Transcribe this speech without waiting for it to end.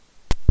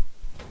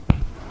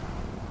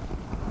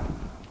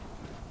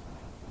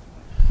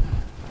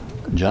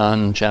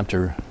John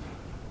chapter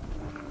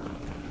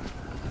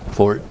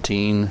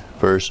 14,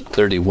 verse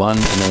 31,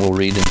 and then we'll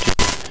read into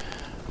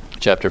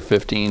chapter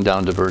 15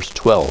 down to verse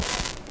 12.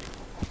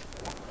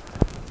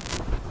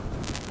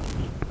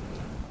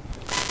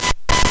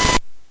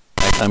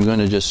 I'm going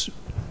to just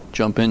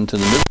jump into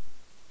the middle,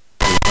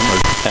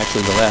 or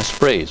actually the last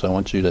phrase. I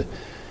want you to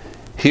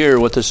hear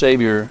what the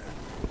Savior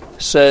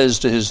says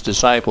to his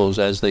disciples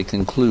as they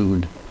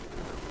conclude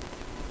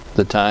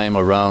the time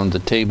around the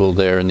table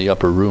there in the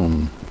upper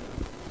room.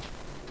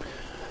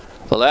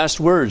 The last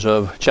words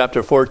of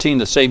chapter 14,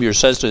 the Savior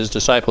says to his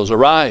disciples,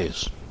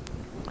 "Arise,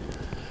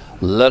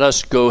 let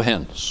us go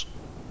hence.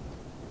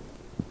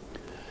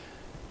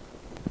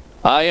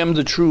 I am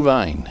the true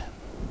vine,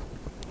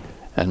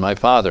 and my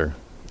Father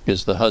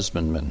is the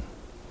husbandman.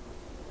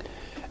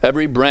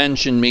 Every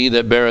branch in me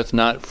that beareth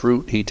not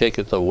fruit, he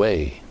taketh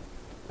away.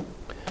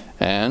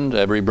 And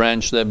every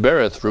branch that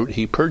beareth fruit,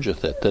 he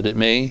purgeth it, that it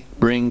may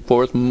bring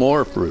forth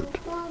more fruit.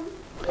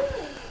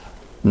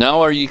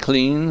 Now are ye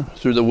clean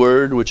through the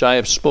word which I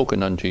have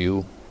spoken unto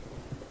you.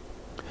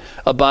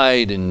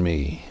 Abide in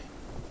me,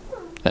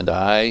 and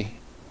I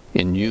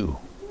in you.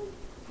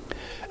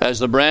 As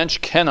the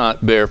branch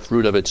cannot bear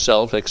fruit of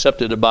itself,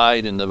 except it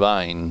abide in the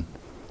vine,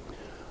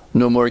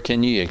 no more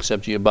can ye,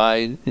 except ye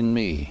abide in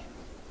me.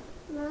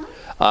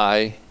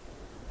 I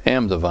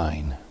am the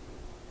vine,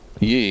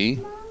 ye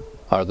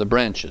are the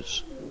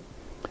branches.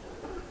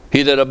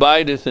 He that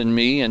abideth in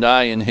me, and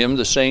I in him,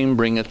 the same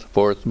bringeth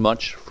forth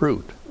much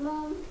fruit.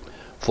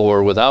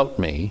 For without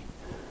me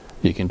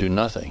ye can do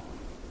nothing.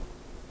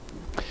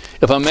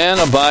 If a man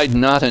abide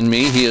not in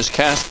me, he is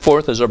cast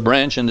forth as a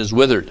branch and is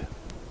withered.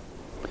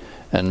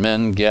 And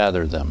men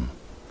gather them,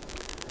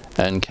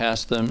 and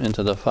cast them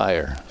into the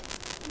fire,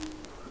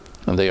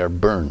 and they are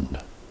burned.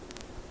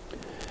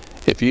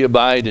 If ye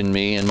abide in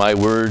me, and my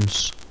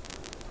words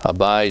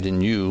abide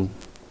in you,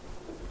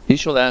 ye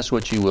shall ask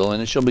what ye will,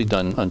 and it shall be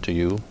done unto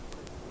you.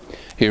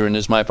 Herein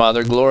is my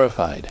Father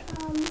glorified,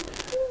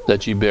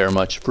 that ye bear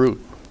much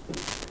fruit.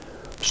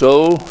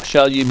 So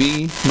shall ye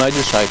be my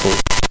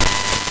disciples.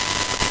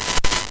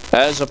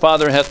 As the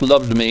Father hath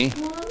loved me,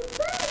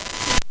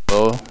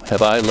 so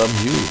have I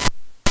loved you.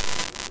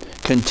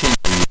 Continue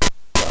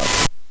your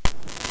love.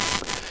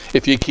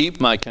 If ye keep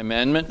my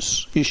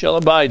commandments, ye shall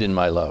abide in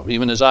my love,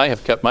 even as I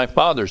have kept my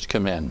Father's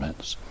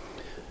commandments,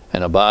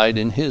 and abide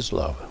in his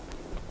love.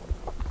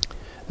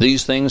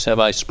 These things have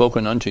I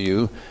spoken unto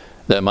you,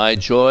 that my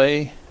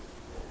joy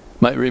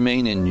might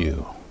remain in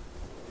you,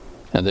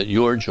 and that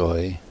your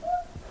joy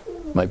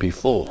might be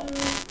full.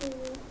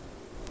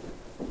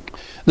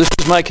 This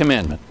is my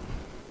commandment,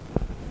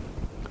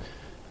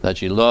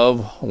 that ye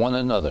love one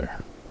another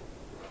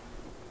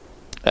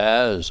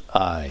as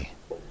I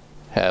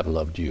have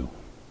loved you."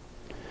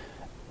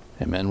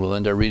 Amen. We'll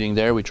end our reading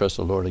there. We trust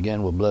the Lord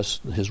again will bless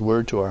his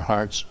word to our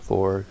hearts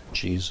for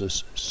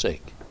Jesus'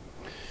 sake.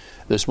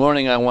 This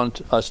morning I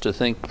want us to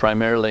think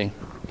primarily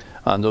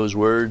on those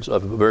words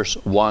of verse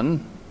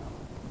 1,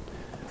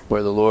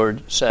 where the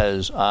Lord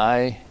says,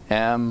 "I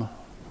am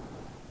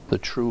the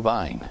true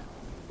vine."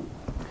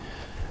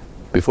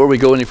 Before we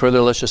go any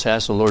further, let's just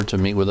ask the Lord to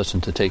meet with us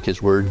and to take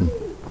his word and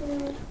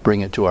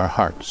bring it to our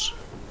hearts.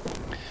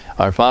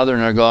 Our Father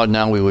and our God,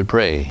 now we would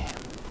pray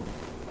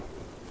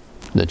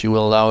that you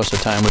will allow us a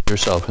time with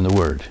yourself in the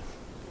word.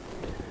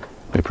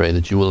 We pray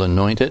that you will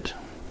anoint it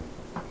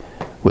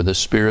with the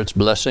Spirit's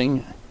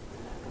blessing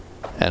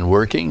and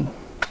working.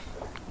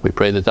 We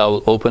pray that thou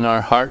wilt open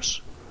our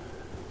hearts,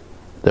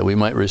 that we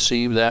might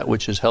receive that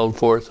which is held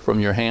forth from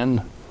your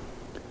hand.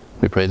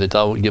 We pray that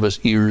thou wilt give us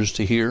ears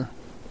to hear.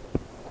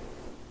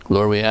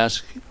 Lord, we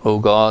ask, O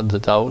God,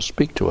 that thou wilt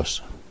speak to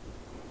us.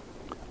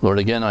 Lord,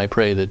 again I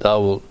pray that thou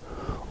wilt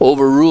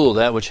overrule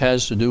that which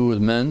has to do with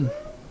men.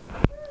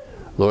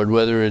 Lord,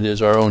 whether it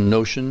is our own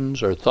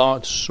notions, our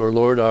thoughts, or,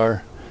 Lord,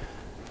 our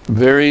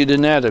varied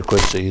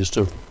inadequacies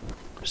to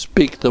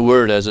speak the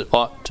word as it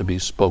ought to be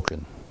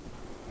spoken.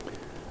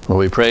 Lord,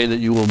 we pray that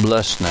you will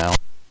bless now.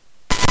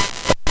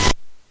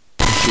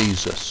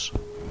 Jesus.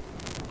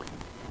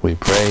 We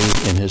pray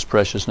in his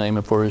precious name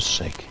and for his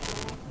sake.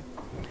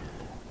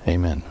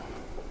 Amen.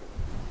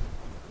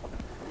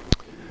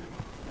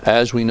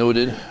 As we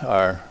noted,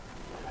 our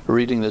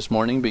reading this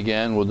morning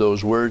began with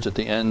those words at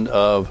the end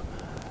of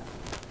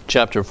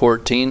chapter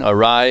 14,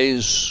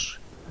 "Arise,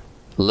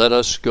 let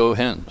us go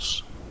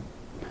hence."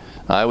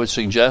 I would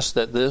suggest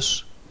that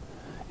this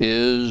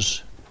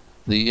is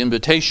the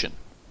invitation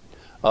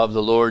of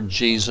the Lord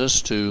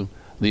Jesus to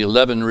the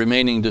 11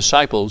 remaining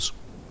disciples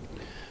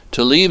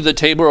to leave the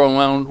table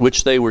around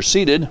which they were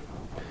seated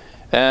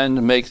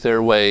and make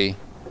their way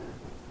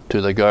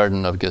to the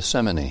Garden of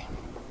Gethsemane.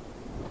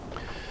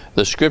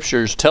 The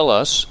scriptures tell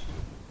us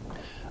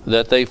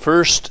that they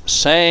first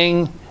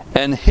sang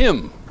an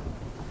hymn,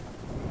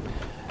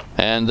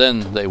 and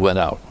then they went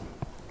out.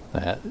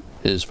 That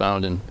is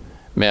found in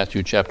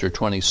Matthew chapter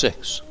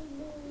 26.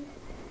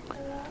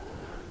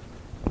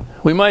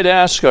 We might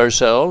ask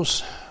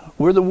ourselves,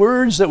 were the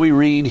words that we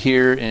read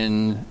here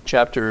in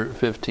chapter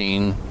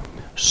 15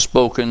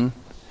 spoken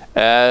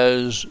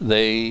as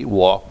they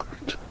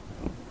walked?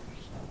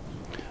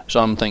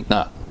 Some think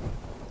not.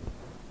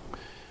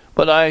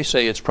 But I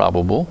say it's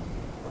probable.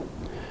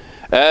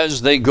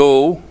 As they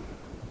go,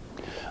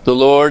 the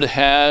Lord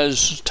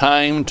has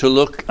time to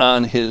look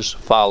on his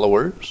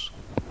followers,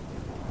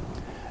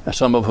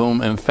 some of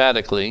whom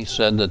emphatically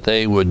said that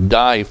they would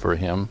die for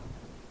him.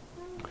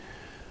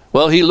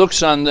 Well, he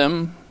looks on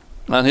them,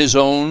 on his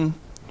own,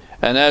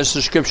 and as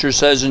the scripture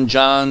says in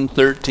John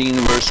 13,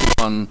 verse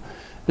 1,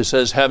 it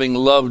says, having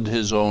loved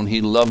his own,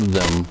 he loved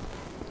them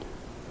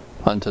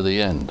unto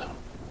the end.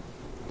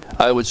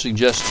 I would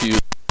suggest to you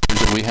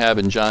that we have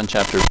in John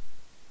chapter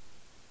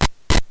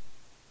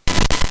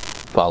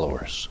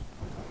followers.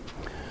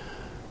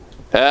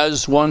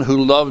 As one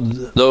who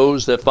loved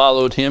those that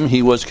followed him,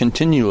 he was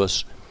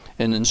continuous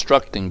in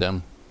instructing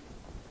them,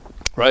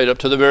 right up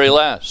to the very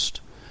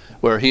last,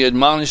 where he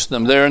admonished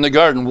them there in the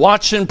garden,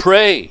 watch and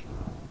pray.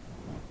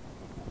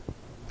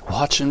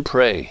 Watch and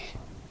pray.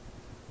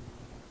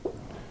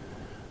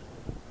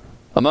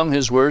 Among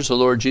his words, the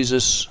Lord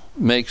Jesus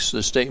makes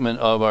the statement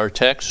of our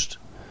text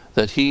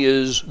that he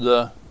is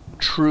the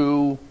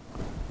true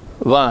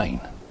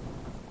vine.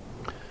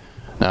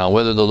 Now,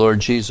 whether the Lord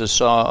Jesus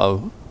saw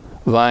a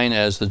vine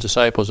as the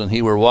disciples and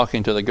he were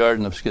walking to the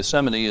Garden of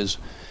Gethsemane is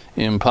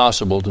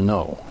impossible to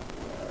know.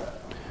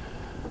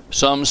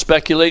 Some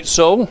speculate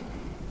so.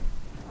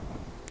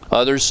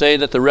 Others say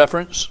that the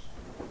reference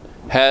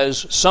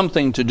has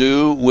something to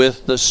do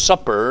with the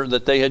supper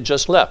that they had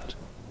just left.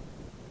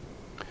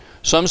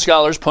 Some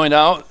scholars point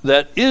out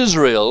that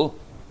Israel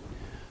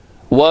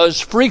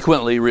was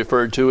frequently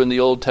referred to in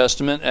the Old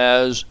Testament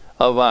as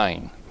a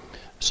vine.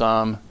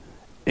 Psalm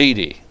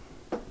 80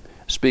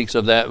 speaks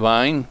of that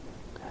vine,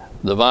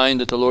 the vine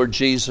that the Lord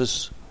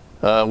Jesus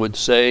would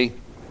say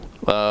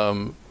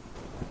was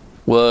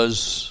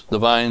the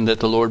vine that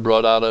the Lord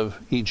brought out of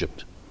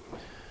Egypt.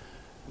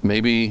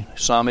 Maybe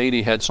Psalm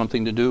 80 had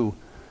something to do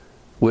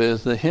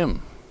with the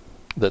hymn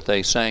that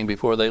they sang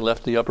before they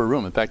left the upper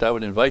room. In fact, I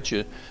would invite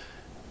you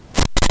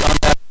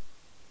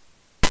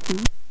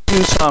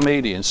to Psalm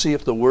 80 and see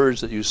if the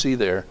words that you see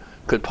there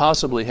could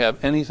possibly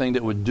have anything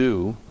that would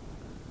do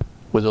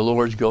with the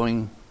Lord's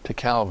going to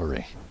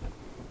Calvary.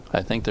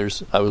 I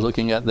was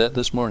looking at that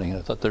this morning.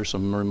 I thought there's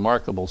some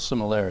remarkable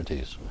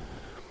similarities.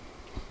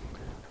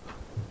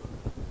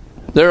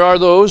 There are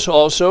those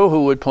also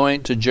who would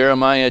point to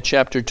Jeremiah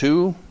chapter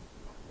 2,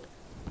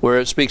 where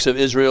it speaks of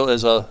Israel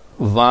as a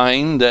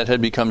vine that had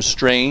become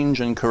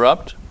strange and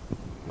corrupt.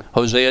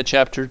 Hosea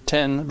chapter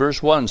 10,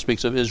 verse 1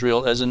 speaks of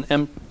Israel as an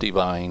empty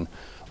vine,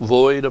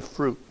 void of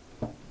fruit.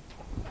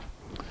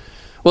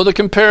 Well, the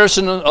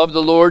comparison of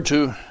the Lord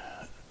to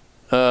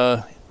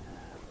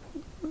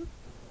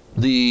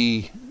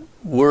the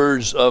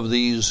words of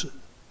these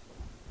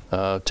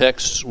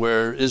texts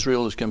where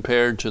Israel is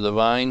compared to the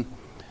vine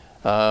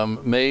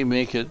may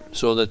make it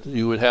so that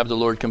you would have the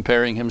Lord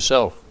comparing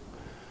himself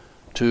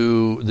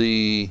to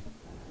the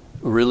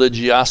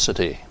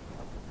religiosity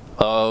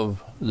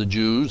of the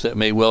Jews that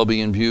may well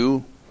be in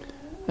view,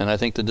 and I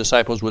think the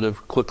disciples would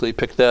have quickly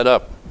picked that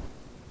up.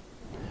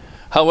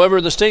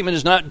 However, the statement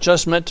is not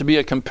just meant to be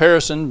a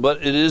comparison, but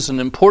it is an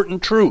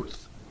important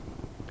truth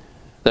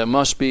that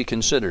must be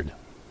considered.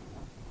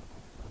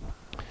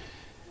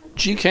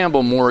 G.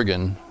 Campbell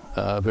Morgan,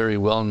 a very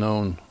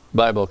well-known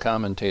Bible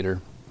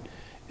commentator,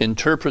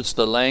 interprets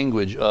the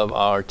language of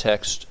our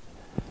text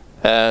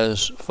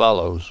as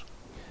follows.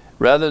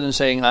 Rather than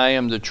saying, I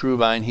am the true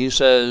vine, he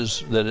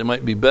says that it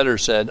might be better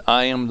said,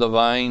 I am the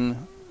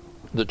vine,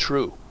 the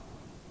true.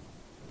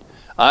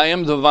 I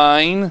am the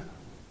vine,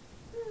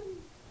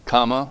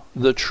 comma,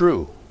 the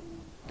true.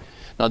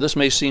 Now this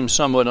may seem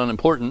somewhat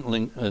unimportant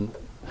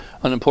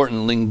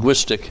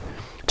linguistic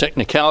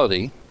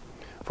technicality,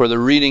 for the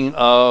reading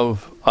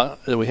of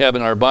that we have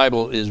in our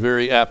Bible is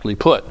very aptly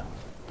put.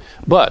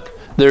 But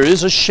there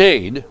is a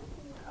shade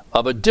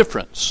of a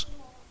difference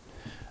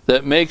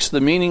that makes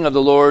the meaning of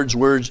the Lord's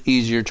words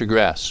easier to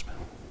grasp.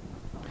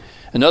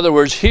 In other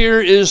words,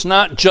 here is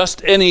not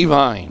just any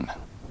vine,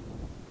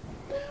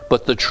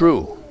 but the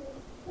true.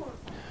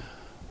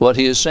 What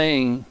he is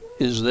saying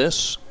is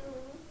this.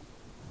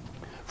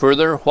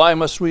 Further, why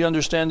must we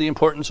understand the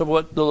importance of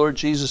what the Lord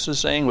Jesus is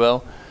saying?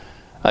 Well,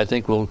 I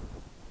think we'll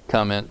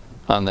comment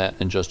on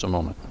that in just a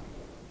moment.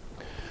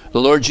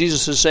 The Lord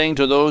Jesus is saying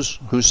to those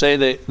who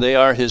say they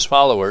are his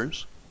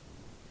followers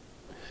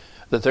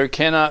that there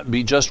cannot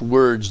be just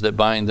words that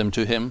bind them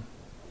to him,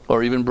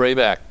 or even brave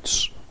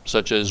acts,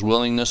 such as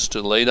willingness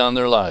to lay down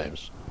their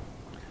lives,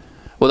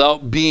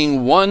 without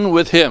being one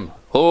with him.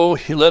 Oh,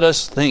 let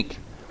us think.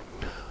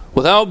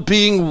 Without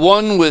being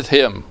one with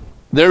him,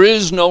 there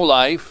is no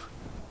life,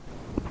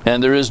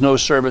 and there is no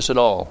service at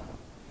all.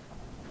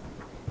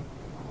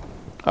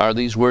 Are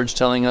these words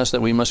telling us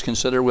that we must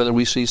consider whether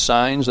we see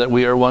signs that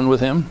we are one with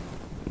him?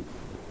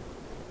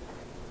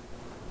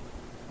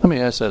 Let me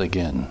ask that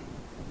again.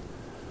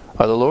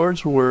 Are the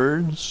Lord's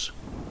words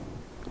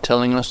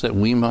telling us that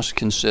we must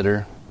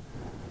consider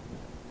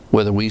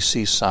whether we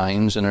see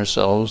signs in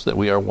ourselves that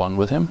we are one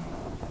with him?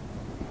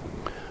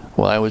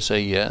 Well, I would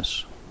say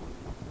yes.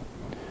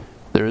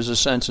 there is a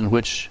sense in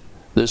which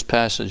this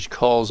passage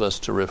calls us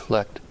to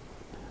reflect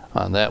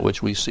on that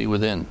which we see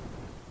within.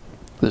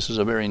 This is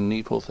a very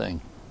needful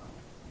thing.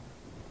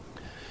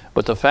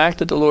 But the fact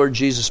that the Lord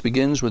Jesus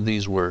begins with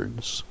these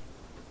words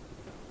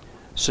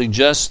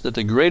suggests that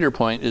the greater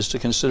point is to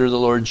consider the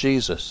Lord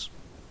Jesus.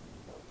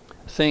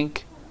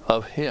 Think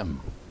of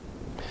Him.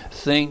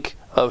 Think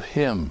of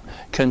Him.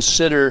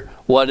 Consider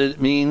what it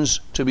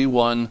means to be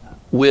one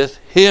with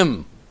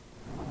Him.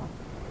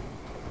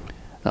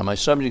 Now, my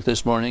subject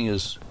this morning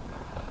is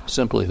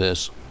simply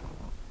this: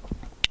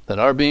 that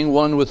our being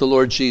one with the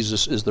Lord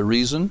Jesus is the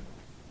reason,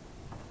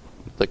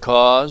 the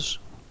cause,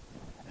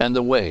 and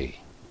the way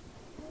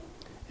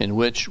in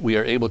which we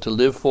are able to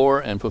live for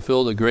and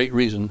fulfill the great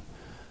reason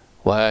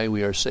why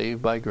we are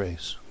saved by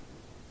grace.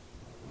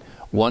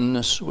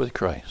 Oneness with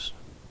Christ.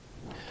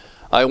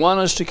 I want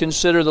us to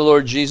consider the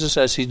Lord Jesus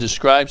as He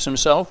describes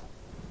Himself.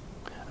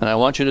 And I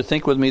want you to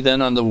think with me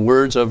then on the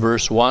words of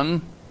verse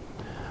 1.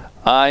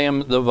 I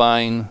am the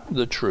vine,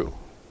 the true.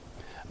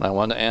 And I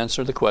want to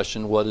answer the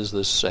question, what is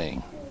this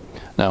saying?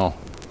 Now,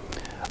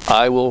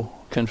 I will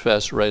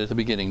confess right at the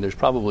beginning, there's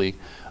probably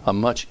a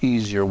much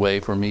easier way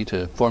for me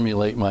to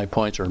formulate my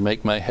points or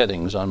make my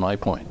headings on my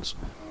points.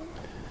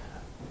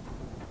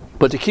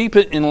 But to keep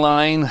it in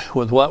line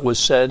with what was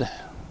said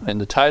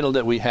and the title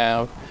that we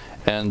have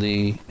and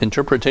the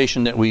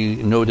interpretation that we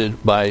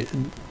noted by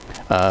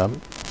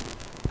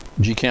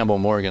G. Campbell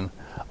Morgan,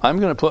 I'm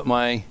going to put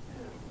my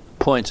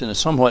points in a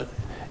somewhat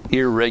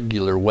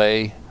irregular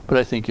way, but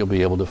I think you'll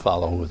be able to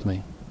follow with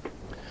me.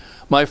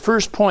 My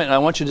first point I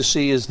want you to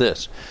see is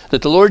this: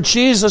 that the Lord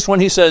Jesus, when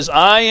He says,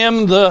 I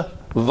am the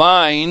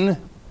vine,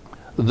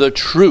 the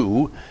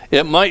true,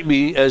 it might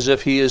be as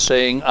if He is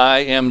saying, I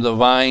am the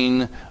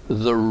vine,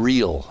 the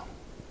real.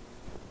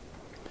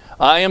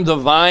 I am the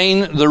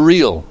vine, the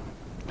real.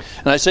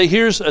 And I say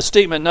here's a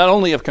statement not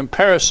only of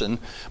comparison,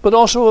 but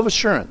also of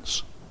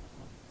assurance.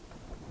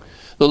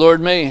 The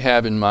Lord may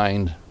have in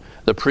mind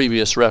the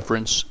previous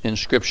reference in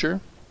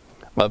Scripture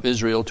of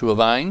Israel to a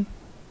vine.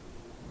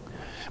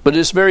 But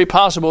it's very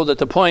possible that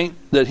the point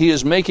that He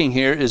is making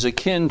here is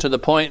akin to the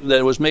point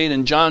that was made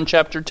in John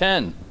chapter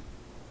 10,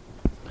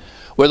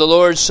 where the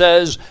Lord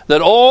says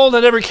that all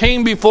that ever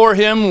came before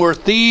Him were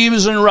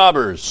thieves and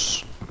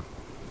robbers.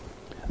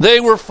 They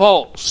were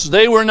false.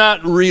 They were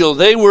not real.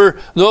 They were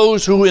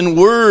those who in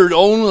word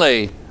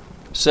only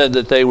said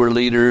that they were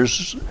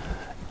leaders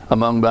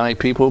among my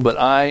people, but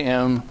I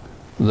am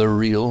the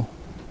real.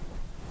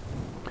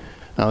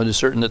 Now, it is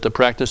certain that the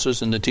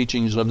practices and the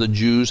teachings of the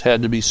Jews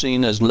had to be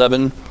seen as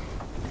leaven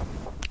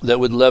that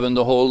would leaven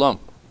the whole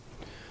lump.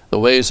 The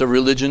ways of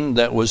religion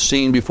that was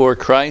seen before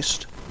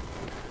Christ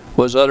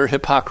was utter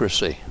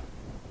hypocrisy.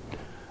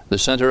 The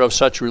center of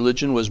such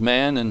religion was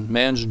man and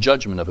man's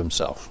judgment of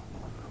himself.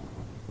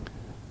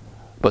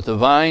 But the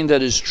vine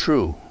that is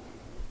true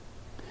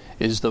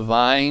is the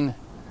vine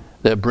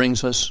that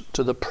brings us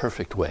to the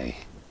perfect way.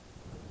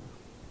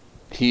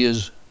 He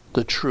is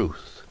the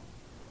truth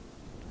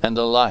and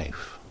the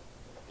life.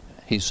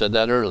 He said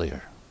that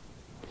earlier.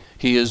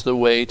 He is the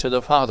way to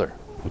the Father.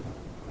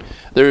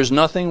 There is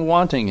nothing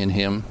wanting in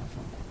Him.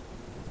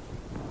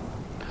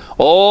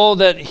 All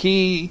that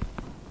He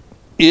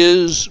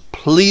is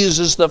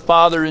pleases the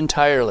Father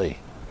entirely.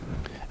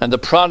 And the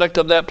product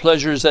of that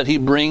pleasure is that He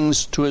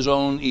brings to His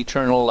own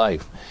eternal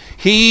life.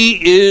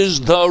 He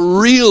is the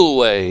real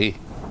way.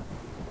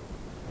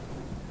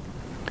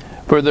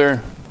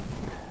 Further,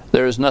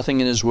 there is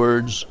nothing in His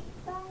words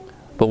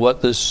but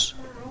what this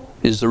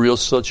is the real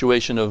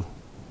situation of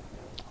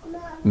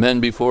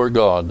men before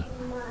God.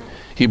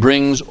 He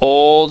brings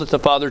all that the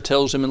Father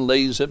tells Him and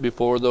lays it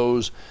before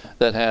those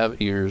that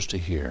have ears to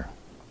hear.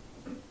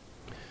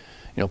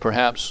 You know,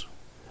 perhaps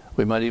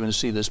we might even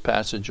see this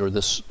passage or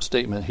this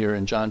statement here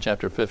in John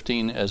chapter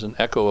 15 as an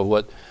echo of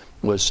what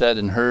was said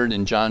and heard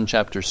in John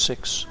chapter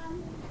 6,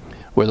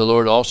 where the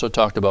Lord also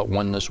talked about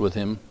oneness with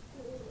Him.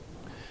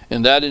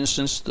 In that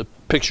instance, the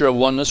picture of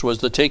oneness was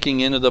the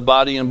taking in of the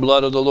body and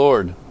blood of the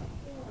Lord,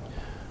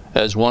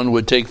 as one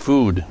would take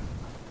food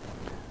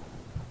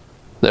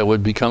that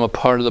would become a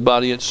part of the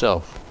body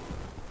itself.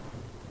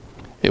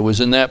 It was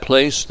in that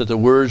place that the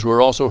words were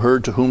also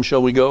heard, to whom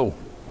shall we go?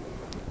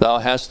 Thou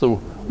hast the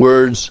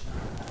words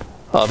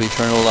of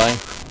eternal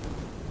life.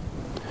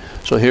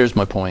 So here's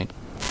my point.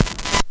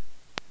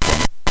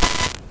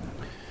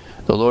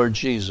 The Lord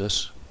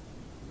Jesus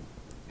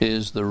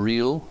is the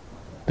real,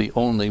 the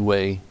only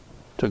way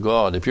to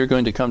God. If you're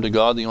going to come to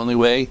God, the only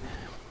way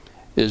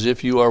is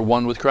if you are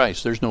one with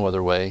Christ. There's no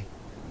other way.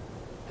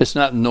 It's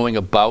not knowing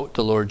about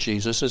the Lord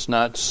Jesus. It's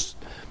not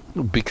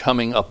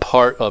becoming a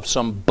part of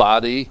some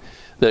body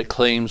that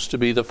claims to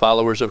be the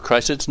followers of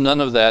Christ. It's none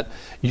of that.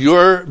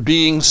 Your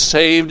being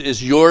saved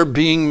is your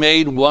being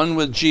made one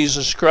with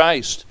Jesus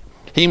Christ.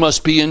 He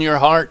must be in your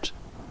heart.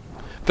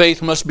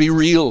 Faith must be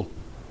real.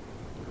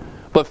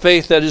 But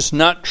faith that is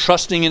not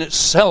trusting in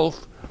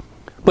itself,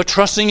 but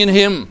trusting in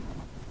Him.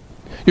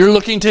 You're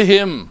looking to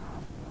Him.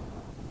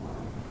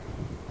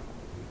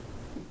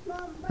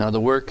 Now, the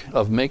work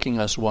of making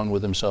us one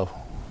with Himself,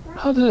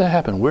 how did that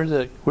happen? Where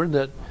did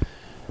that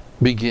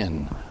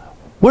begin?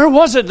 Where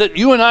was it that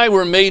you and I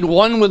were made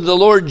one with the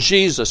Lord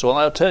Jesus? Well,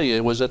 I'll tell you,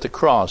 it was at the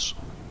cross.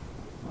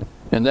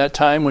 In that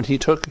time when he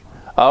took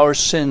our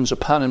sins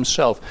upon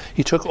himself,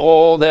 he took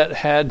all that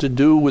had to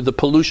do with the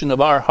pollution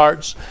of our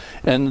hearts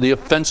and the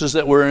offenses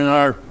that were in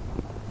our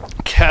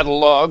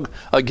catalog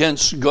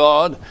against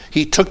God.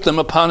 He took them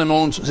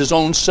upon his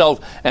own self,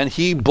 and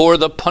he bore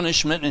the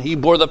punishment and he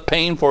bore the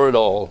pain for it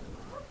all.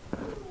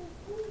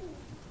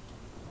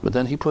 But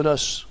then he put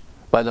us,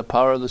 by the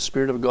power of the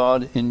Spirit of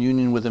God, in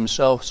union with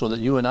himself, so that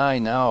you and I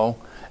now,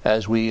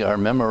 as we are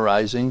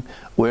memorizing,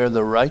 wear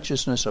the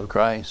righteousness of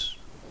Christ.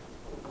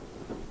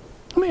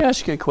 Let me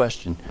ask you a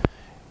question.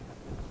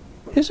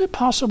 Is it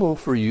possible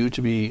for you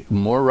to be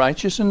more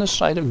righteous in the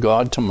sight of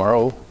God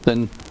tomorrow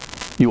than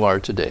you are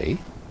today?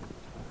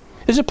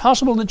 Is it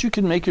possible that you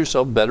can make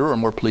yourself better or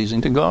more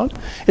pleasing to God?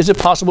 Is it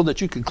possible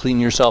that you could clean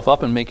yourself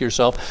up and make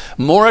yourself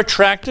more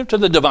attractive to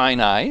the divine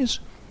eyes?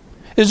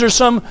 Is there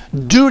some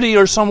duty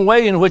or some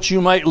way in which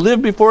you might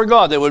live before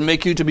God that would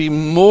make you to be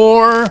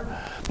more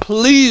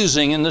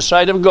pleasing in the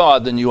sight of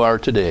God than you are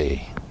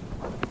today?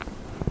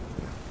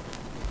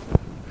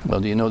 Well,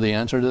 do you know the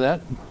answer to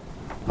that?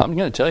 I'm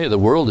going to tell you, the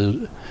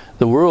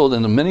world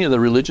and many of the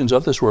religions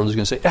of this world is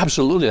going to say,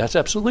 absolutely, that's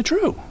absolutely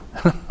true.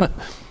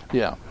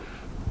 Yeah.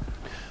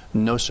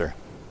 No, sir.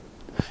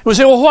 You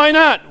say, well, why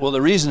not? Well,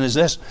 the reason is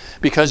this.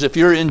 Because if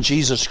you're in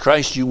Jesus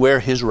Christ, you wear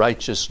his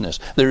righteousness.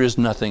 There is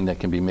nothing that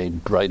can be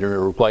made brighter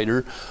or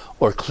whiter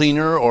or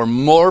cleaner or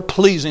more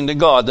pleasing to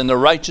God than the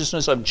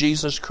righteousness of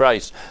Jesus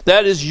Christ.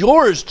 That is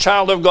yours,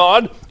 child of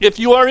God, if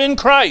you are in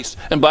Christ.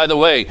 And by the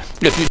way,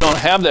 if you don't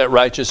have that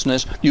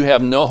righteousness, you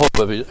have no hope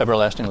of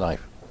everlasting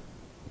life.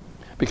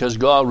 Because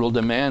God will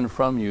demand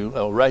from you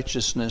a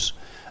righteousness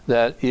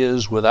that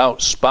is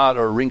without spot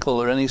or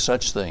wrinkle or any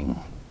such thing.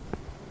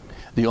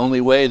 The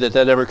only way that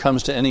ever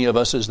comes to any of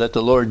us is that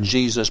the Lord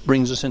Jesus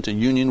brings us into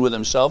union with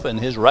himself, and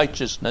his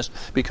righteousness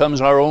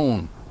becomes our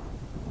own.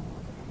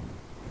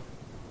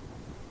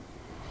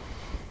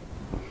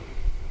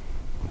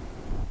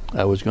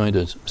 I was going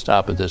to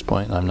stop at this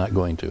point, and I'm not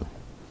going to,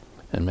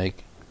 and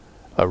make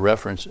a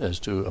reference as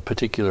to a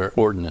particular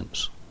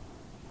ordinance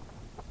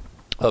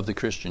of the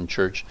Christian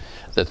church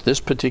that this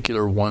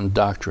particular one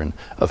doctrine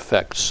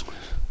affects,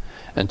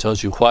 and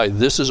tells you why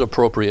this is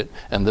appropriate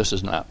and this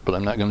is not. But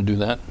I'm not going to do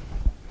that.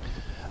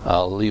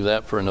 I'll leave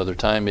that for another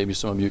time. Maybe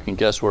some of you can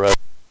guess where I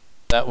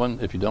that one.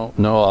 If you don't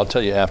know, I'll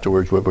tell you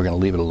afterwards, but we're going to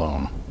leave it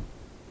alone.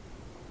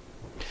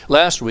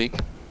 Last week,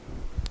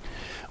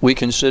 we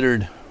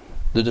considered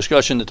the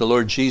discussion that the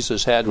Lord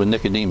Jesus had with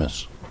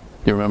Nicodemus.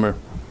 Do you remember?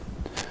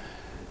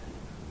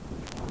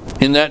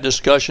 In that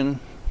discussion,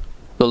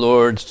 the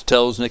Lord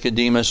tells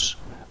Nicodemus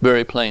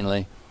very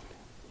plainly,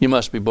 you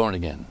must be born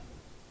again.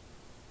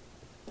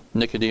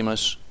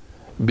 Nicodemus,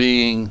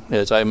 being,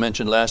 as I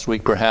mentioned last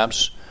week,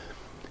 perhaps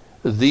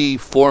the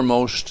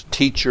foremost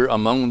teacher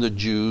among the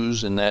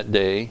Jews in that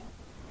day,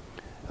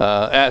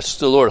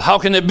 asked the Lord, how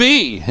can it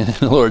be? And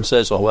the Lord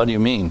says, well, what do you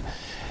mean?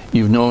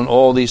 You've known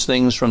all these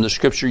things from the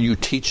Scripture. You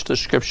teach the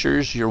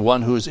Scriptures. You're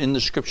one who is in the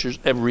Scriptures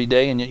every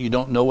day, and yet you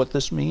don't know what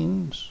this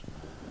means?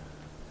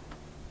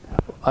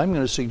 I'm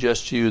going to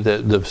suggest to you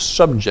that the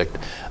subject,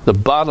 the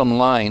bottom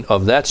line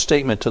of that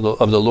statement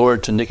of the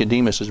Lord to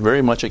Nicodemus is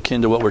very much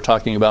akin to what we're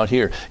talking about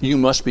here. You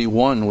must be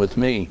one with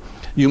me.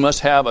 You must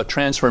have a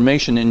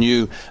transformation in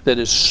you that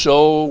is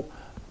so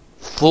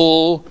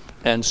full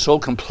and so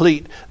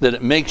complete that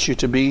it makes you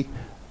to be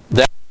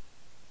that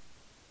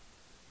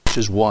which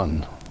is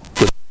one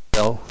with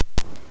yourself.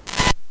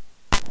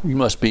 You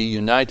must be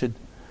united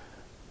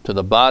to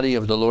the body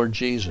of the Lord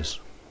Jesus.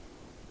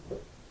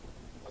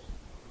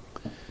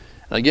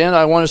 Again,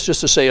 I want us just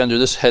to say under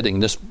this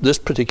heading, this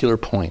particular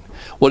point,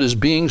 what is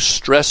being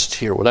stressed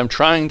here, what I'm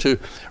trying to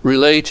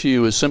relay to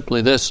you is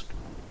simply this,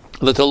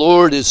 that the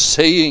Lord is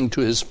saying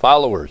to his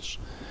followers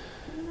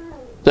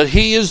that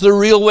he is the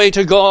real way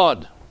to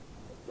God.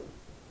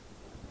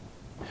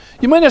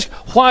 You might ask,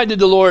 why did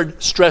the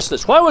Lord stress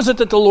this? Why was it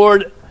that the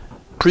Lord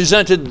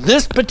presented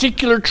this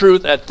particular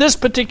truth at this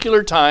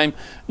particular time?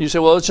 You say,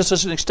 well, it's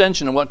just an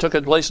extension of what took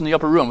place in the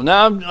upper room.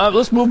 Now,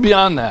 let's move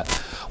beyond that.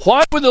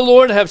 Why would the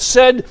Lord have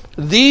said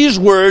these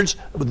words,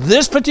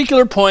 this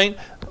particular point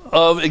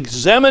of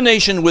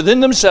examination within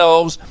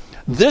themselves,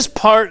 this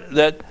part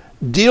that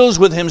deals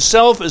with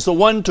himself as the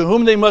one to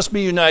whom they must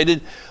be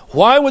united?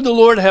 Why would the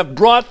Lord have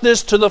brought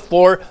this to the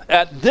fore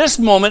at this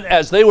moment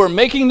as they were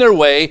making their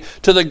way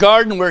to the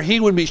garden where he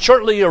would be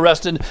shortly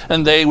arrested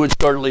and they would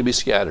shortly be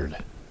scattered?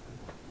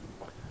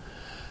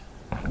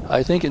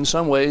 I think in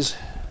some ways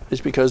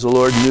it's because the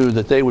Lord knew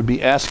that they would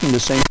be asking the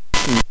same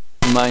questions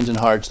in minds and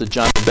hearts that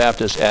John the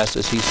Baptist asked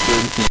as he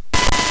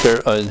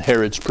stood in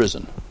Herod's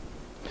prison.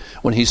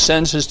 When he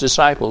sends his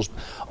disciples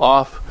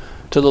off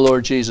to the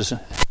Lord Jesus,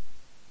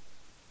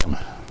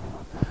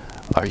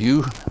 are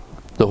you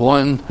the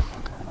one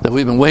that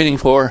we've been waiting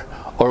for,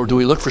 or do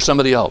we look for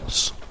somebody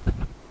else?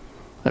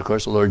 And of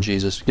course, the Lord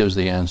Jesus gives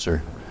the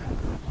answer.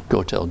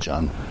 Go tell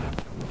John.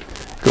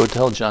 Go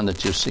tell John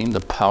that you've seen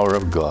the power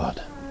of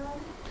God.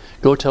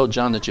 Go tell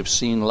John that you've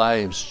seen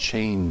lives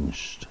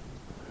changed.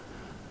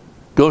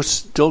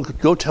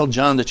 Go tell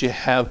John that you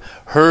have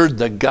heard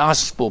the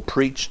gospel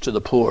preached to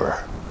the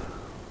poor.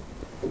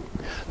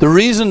 The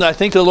reason I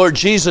think the Lord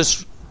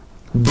Jesus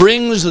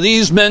brings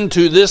these men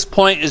to this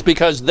point is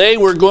because they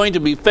were going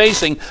to be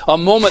facing a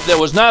moment that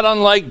was not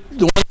unlike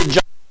the one that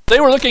John. They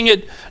were looking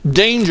at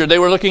danger. They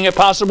were looking at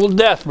possible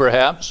death,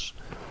 perhaps,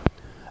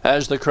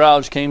 as the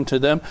crowds came to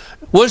them.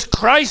 Was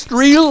Christ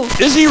real?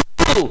 Is he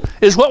real?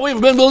 Is what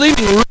we've been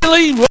believing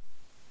really?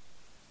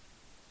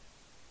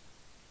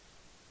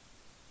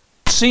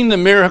 Seen the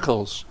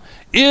miracles.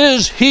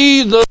 Is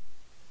he the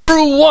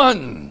true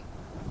one?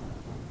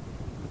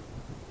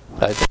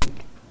 I think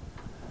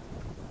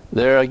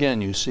there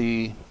again you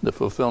see the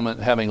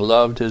fulfillment, having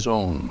loved his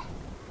own.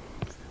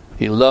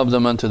 He loved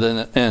them unto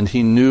the end.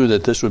 He knew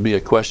that this would be a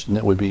question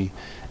that would be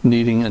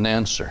needing an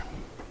answer.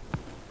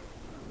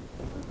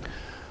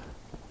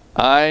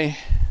 I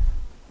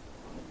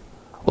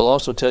will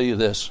also tell you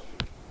this.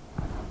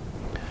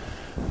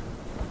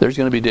 There's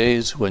going to be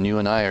days when you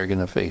and I are going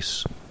to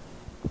face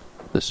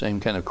the same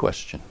kind of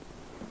question.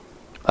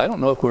 I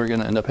don't know if we're going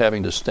to end up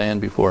having to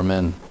stand before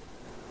men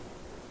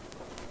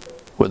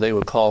where they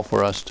would call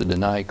for us to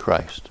deny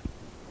Christ.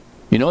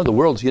 You know, the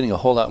world's getting a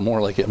whole lot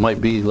more like it might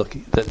be.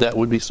 That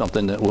would be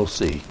something that we'll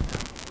see.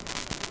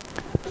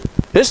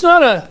 It's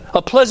not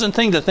a pleasant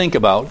thing to think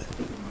about.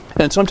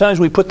 And sometimes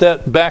we put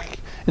that back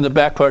in the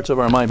back parts of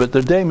our mind. But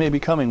the day may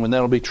be coming when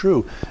that'll be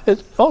true.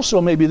 It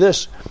also may be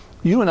this.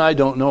 You and I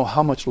don't know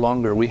how much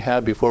longer we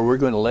have before we're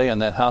going to lay on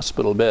that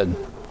hospital bed.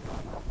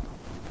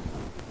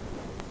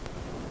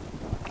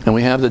 And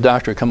we have the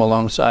doctor come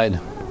alongside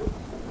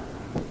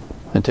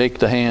and take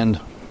the hand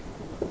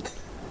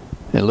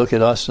and look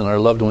at us and our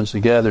loved ones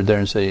gathered there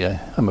and say,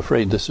 I'm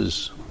afraid this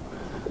is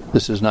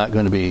not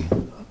going to be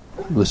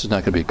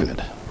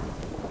good.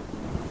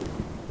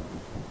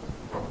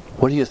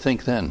 What do you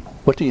think then?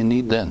 What do you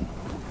need then?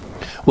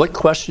 What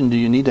question do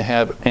you need to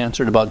have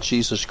answered about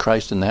Jesus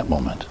Christ in that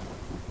moment?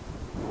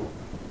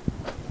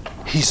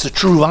 He's the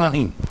true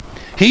vine.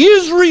 He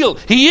is real.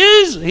 He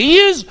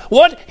is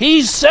what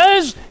he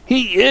says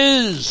he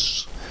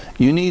is.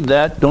 You need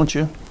that, don't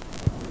you?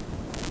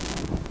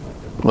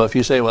 Well, if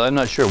you say, well, I'm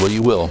not sure, well,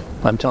 you will.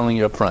 I'm telling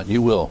you up front,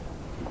 you will.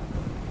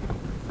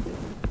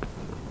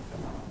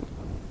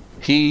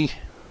 He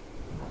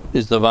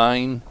is the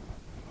vine,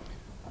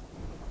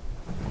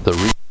 the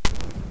reed.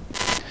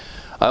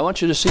 I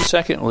want you to see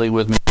secondly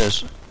with me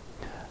this.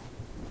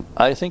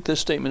 I think this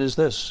statement is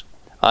this.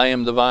 I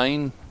am the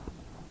vine,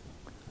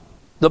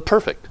 the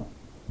perfect.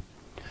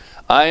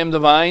 I am the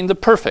vine, the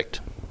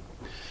perfect.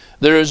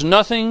 There is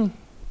nothing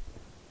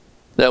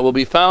that will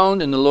be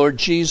found in the Lord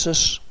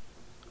Jesus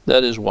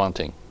that is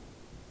wanting.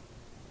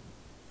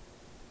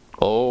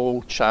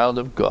 Oh, child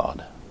of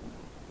God.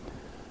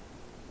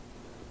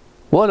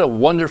 What a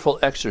wonderful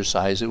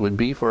exercise it would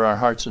be for our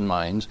hearts and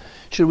minds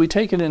should we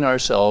take it in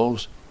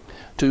ourselves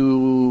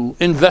to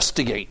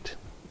investigate.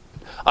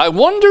 I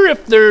wonder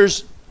if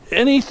there's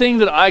anything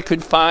that I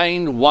could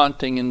find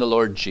wanting in the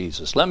Lord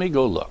Jesus. Let me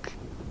go look.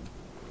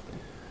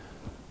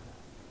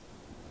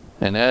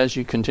 And as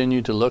you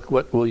continue to look,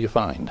 what will you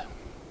find?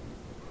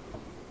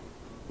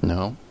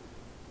 No.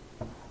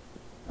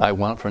 I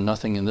want for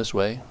nothing in this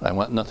way. I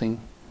want nothing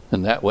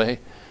in that way.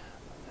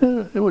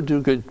 It would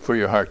do good for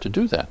your heart to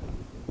do that.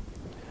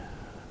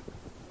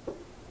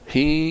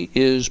 He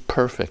is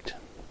perfect.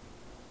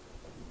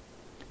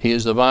 He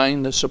is the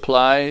vine that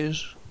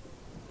supplies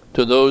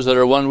to those that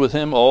are one with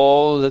him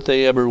all that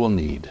they ever will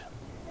need.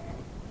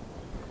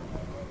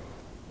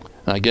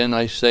 And again,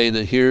 I say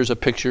that here's a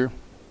picture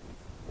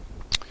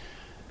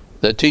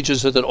that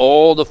teaches us that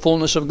all the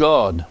fullness of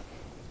God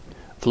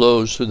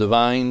flows through the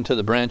vine to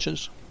the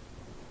branches.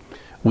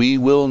 We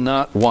will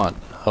not want,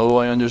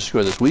 I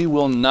underscore this, we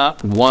will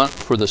not want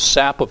for the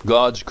sap of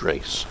God's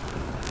grace.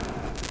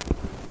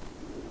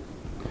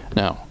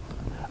 Now,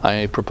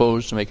 I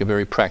propose to make a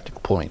very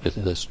practical point at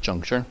this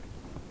juncture.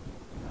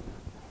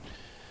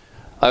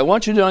 I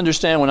want you to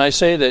understand when I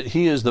say that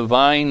he is the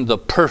vine, the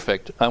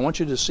perfect, I want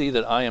you to see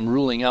that I am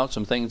ruling out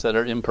some things that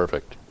are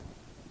imperfect.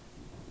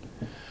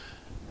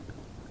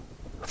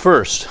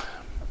 First,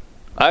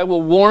 I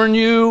will warn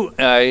you,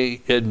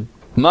 I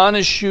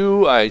admonish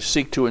you, I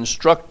seek to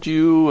instruct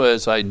you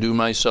as I do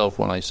myself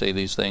when I say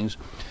these things,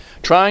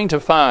 trying to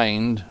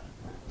find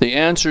the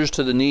answers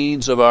to the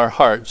needs of our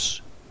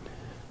hearts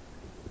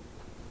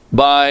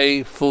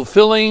by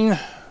fulfilling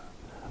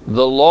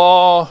the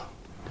law,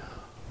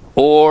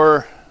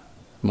 or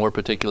more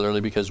particularly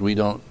because we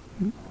don't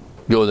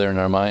go there in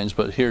our minds,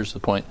 but here's the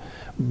point,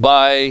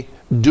 by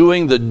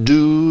doing the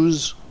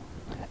do's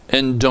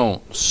and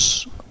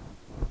don'ts.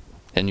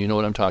 And you know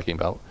what I'm talking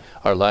about.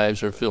 Our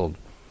lives are filled.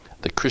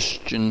 The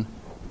Christian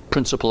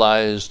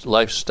principalized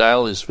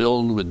lifestyle is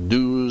filled with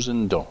do's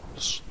and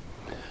don'ts.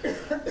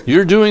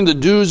 You're doing the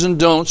do's and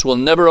don'ts will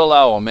never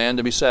allow a man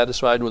to be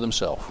satisfied with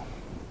himself.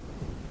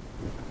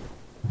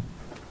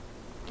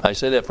 I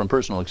say that from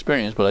personal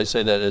experience, but I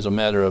say that as a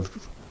matter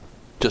of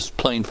just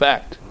plain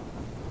fact.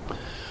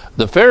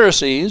 The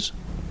Pharisees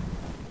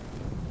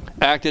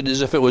acted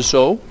as if it was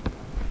so.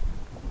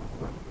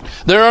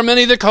 There are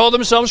many that call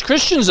themselves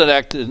Christians that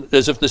act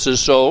as if this is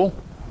so.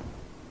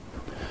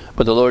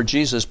 But the Lord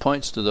Jesus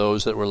points to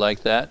those that were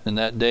like that in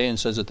that day and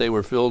says that they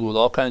were filled with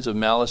all kinds of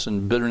malice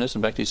and bitterness.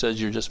 In fact, he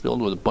says you're just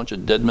filled with a bunch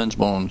of dead men's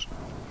bones.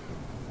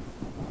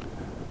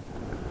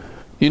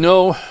 You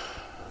know,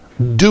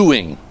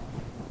 doing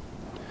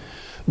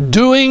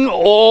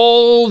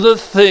all the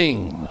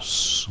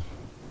things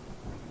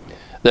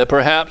that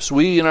perhaps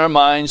we in our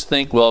minds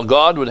think, well,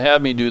 God would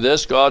have me do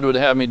this, God would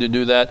have me to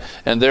do that,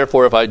 and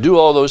therefore if I do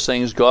all those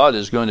things, God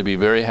is going to be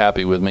very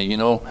happy with me. You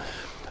know,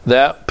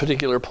 that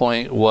particular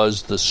point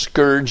was the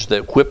scourge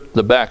that whipped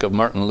the back of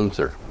Martin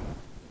Luther.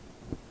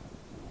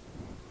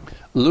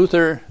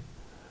 Luther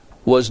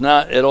was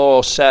not at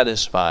all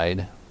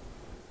satisfied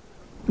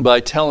by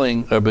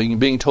telling or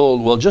being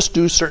told, well, just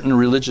do certain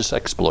religious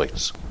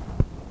exploits.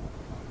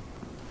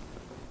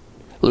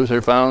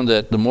 Luther found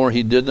that the more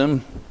he did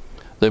them,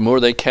 the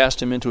more they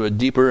cast him into a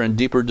deeper and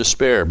deeper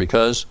despair,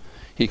 because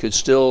he could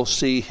still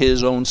see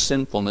his own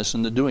sinfulness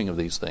in the doing of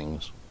these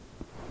things.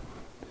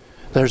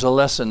 There's a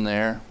lesson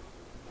there.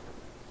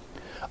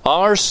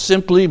 Our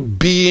simply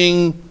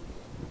being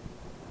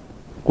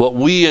what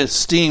we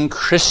esteem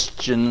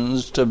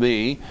Christians to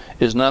be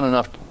is not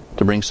enough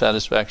to bring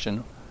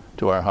satisfaction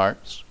to our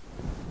hearts.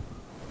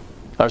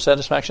 Our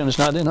satisfaction is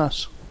not in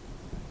us.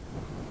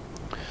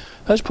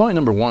 That's point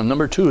number one.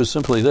 Number two is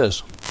simply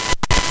this.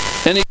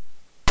 Any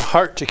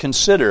heart to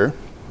consider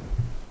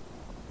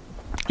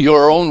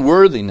your own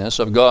worthiness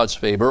of God's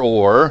favor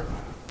or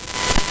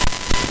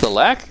the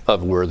lack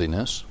of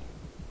worthiness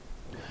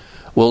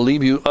will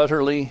leave you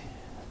utterly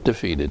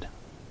defeated.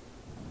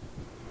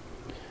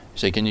 You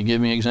say, can you give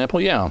me an example?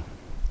 Yeah.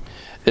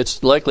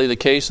 It's likely the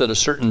case that a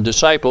certain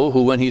disciple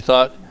who, when he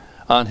thought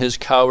on his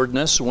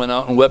cowardness, went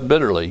out and wept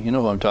bitterly. You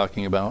know who I'm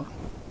talking about.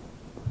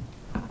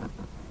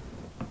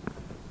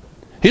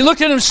 He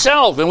looked at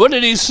himself, and what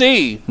did he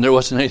see? There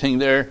wasn't anything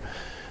there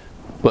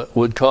but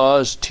would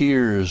cause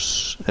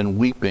tears and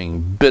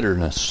weeping,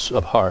 bitterness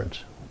of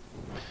heart.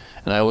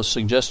 And I will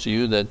suggest to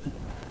you that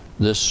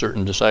this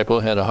certain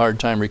disciple had a hard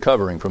time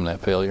recovering from that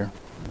failure.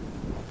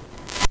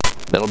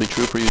 That'll be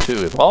true for you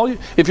too.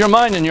 If your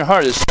mind and your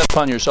heart is set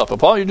upon yourself,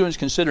 if all you're doing is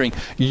considering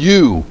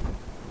you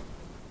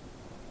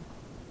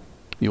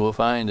will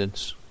find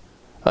it's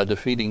a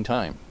defeating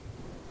time.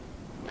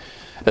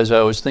 As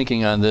I was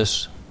thinking on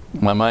this,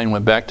 my mind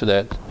went back to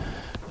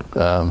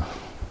that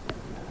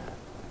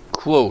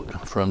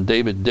quote from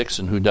David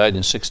Dixon, who died in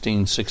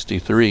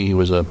 1663. He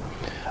was a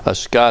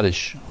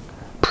Scottish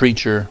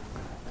preacher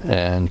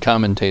and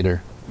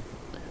commentator.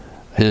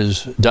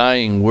 His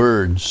dying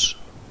words,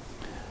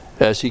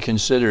 as he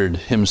considered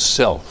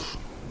himself,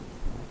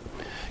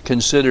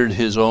 considered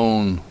his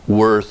own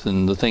worth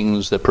and the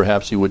things that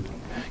perhaps he would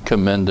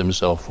commend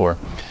himself for.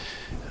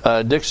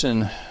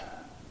 Dixon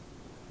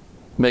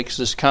makes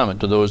this comment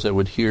to those that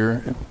would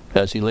hear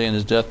as he lay in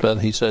his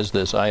deathbed. He says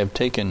this, I have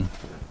taken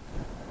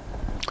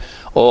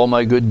all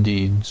my good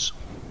deeds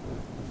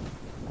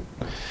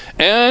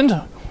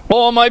and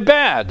all my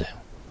bad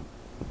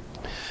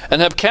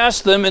and have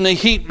cast them in the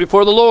heat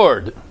before the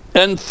Lord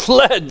and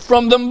fled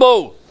from them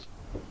both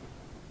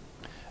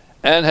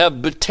and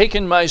have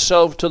betaken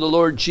myself to the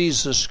Lord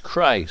Jesus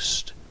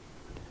Christ,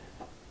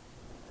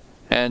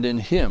 and in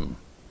him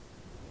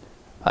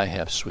I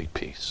have sweet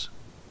peace.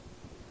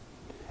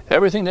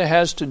 Everything that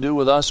has to do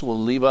with us will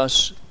leave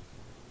us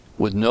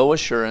with no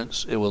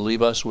assurance. It will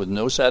leave us with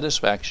no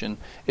satisfaction.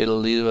 It will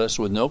leave us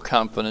with no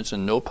confidence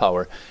and no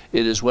power.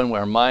 It is when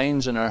our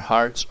minds and our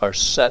hearts are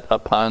set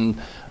upon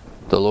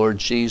the Lord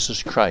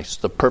Jesus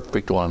Christ, the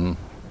perfect one.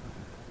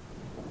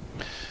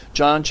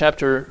 John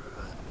chapter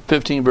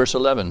 15, verse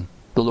 11,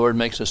 the Lord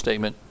makes a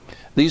statement.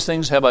 These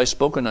things have I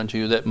spoken unto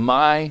you, that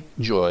my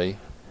joy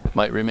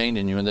might remain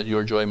in you, and that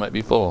your joy might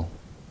be full.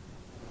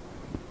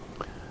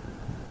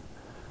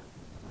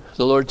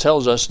 The Lord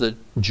tells us that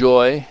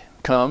joy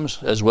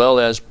comes as well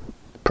as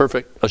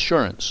perfect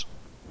assurance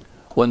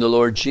when the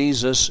Lord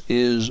Jesus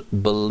is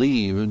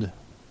believed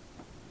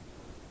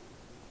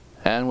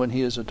and when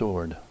he is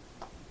adored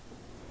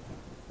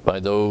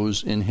by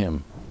those in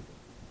him.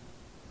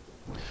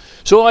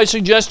 So I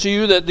suggest to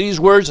you that these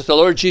words that the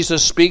Lord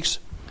Jesus speaks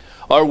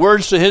are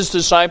words to his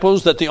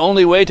disciples, that the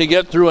only way to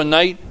get through a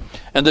night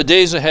and the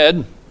days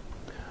ahead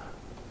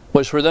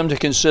was for them to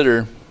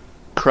consider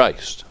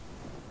Christ.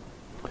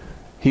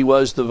 He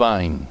was the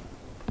vine,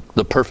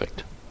 the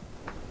perfect.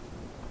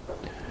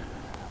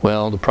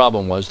 Well, the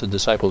problem was the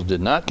disciples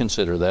did not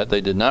consider that. They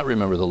did not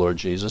remember the Lord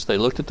Jesus. They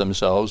looked at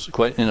themselves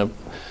quite in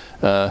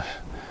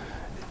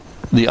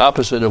the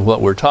opposite of what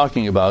we're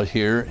talking about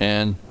here,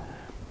 and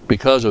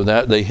because of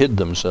that, they hid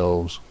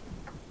themselves.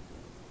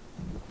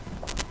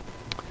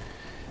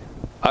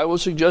 I will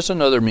suggest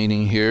another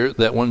meaning here,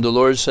 that when the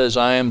Lord says,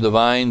 I am the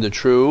vine, the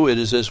true, it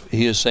is as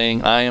he is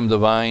saying, I am the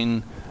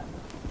vine,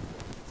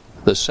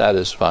 the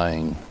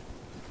satisfying.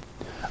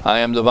 I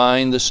am the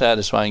vine, the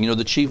satisfying. You know,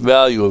 the chief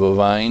value of a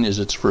vine is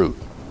its fruit.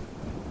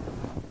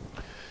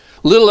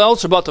 Little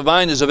else about the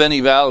vine is of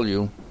any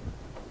value.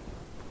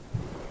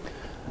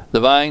 The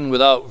vine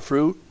without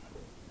fruit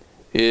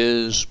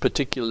is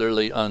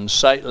particularly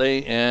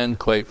unsightly, and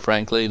quite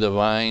frankly, the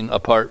vine,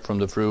 apart from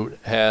the fruit,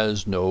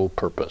 has no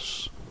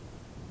purpose.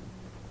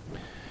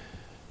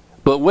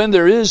 But when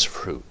there is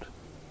fruit,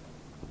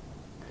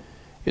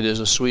 it is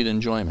a sweet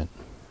enjoyment,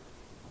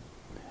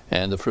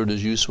 and the fruit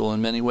is useful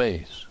in many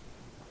ways.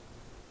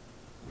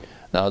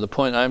 Now, the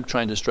point I'm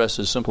trying to stress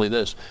is simply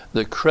this.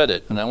 The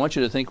credit, and I want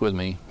you to think with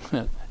me,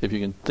 if you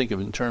can think of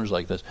it in terms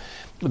like this,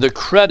 the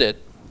credit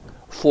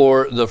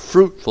for the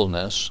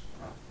fruitfulness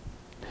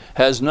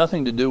has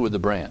nothing to do with the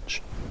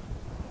branch.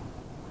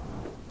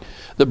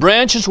 The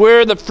branch is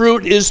where the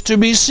fruit is to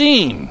be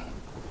seen,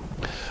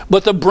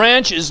 but the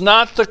branch is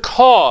not the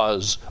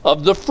cause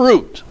of the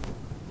fruit.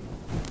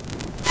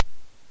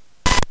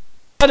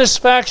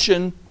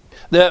 Satisfaction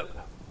that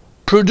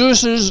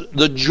produces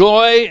the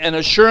joy and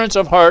assurance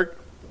of heart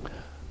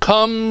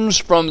comes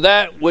from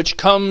that which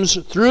comes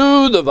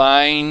through the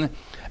vine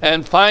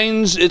and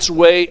finds its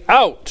way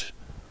out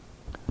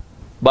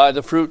by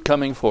the fruit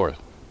coming forth.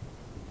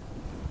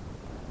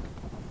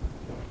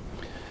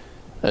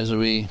 As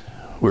we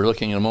were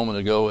looking a moment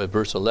ago at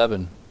verse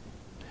 11,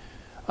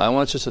 I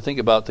want us to think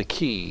about the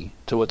key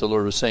to what the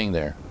Lord was saying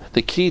there.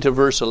 The key to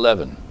verse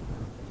 11.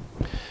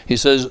 He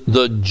says,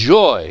 the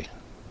joy.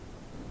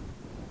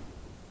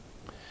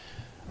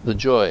 The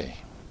joy.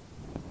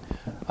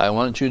 I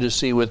want you to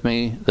see with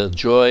me, the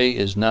joy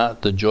is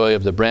not the joy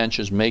of the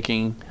branches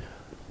making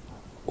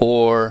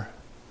or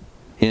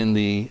in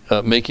the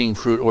making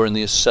fruit or in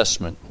the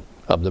assessment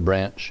of the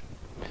branch.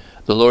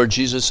 The Lord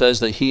Jesus says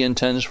that He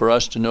intends for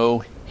us to know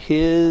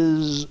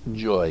His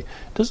joy.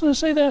 Doesn't it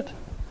say that?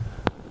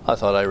 I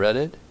thought I read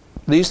it.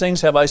 These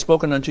things have I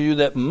spoken unto you,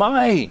 that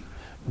my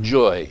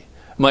joy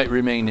might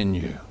remain in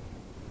you.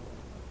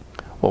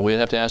 Well, we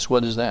have to ask,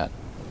 what is that?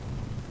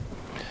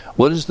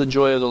 What is the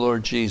joy of the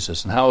Lord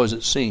Jesus, and how is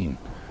it seen?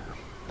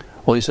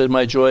 Well, He said,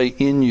 my joy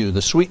in you,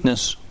 the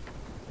sweetness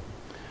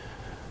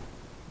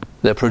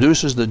that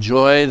produces the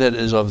joy that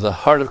is of the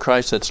heart of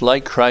Christ, that's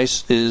like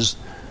Christ, is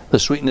the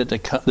sweetness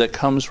that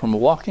comes from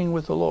walking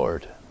with the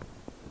Lord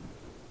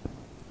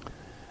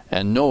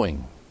and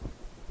knowing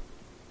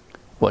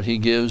what He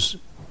gives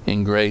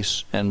in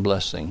grace and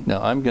blessing.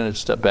 Now, I'm going to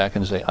step back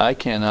and say, I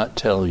cannot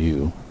tell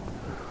you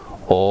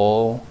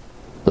all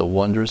the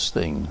wondrous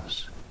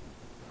things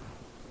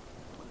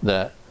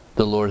that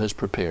the Lord has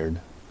prepared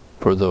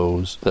for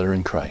those that are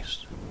in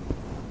Christ.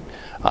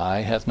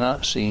 Eye hath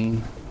not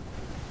seen,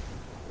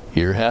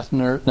 ear hath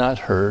not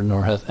heard,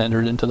 nor hath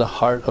entered into the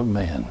heart of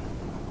man.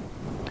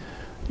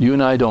 You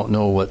and I don't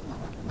know what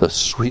the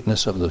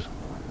sweetness of the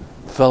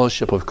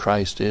fellowship of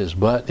Christ is,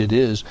 but it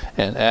is.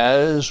 And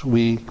as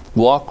we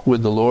walk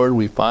with the Lord,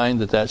 we find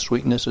that that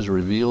sweetness is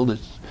revealed.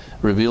 It's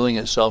revealing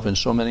itself in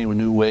so many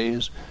new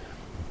ways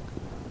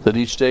that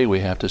each day we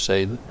have to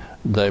say,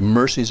 thy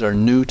mercies are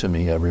new to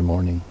me every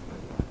morning.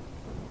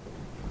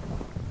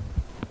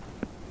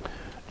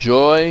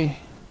 Joy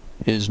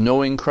is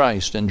knowing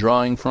Christ and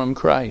drawing from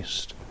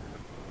Christ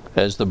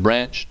as the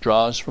branch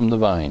draws from the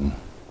vine.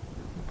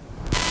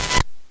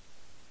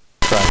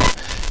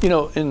 You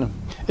know,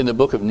 in the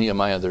book of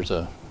Nehemiah, there's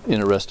an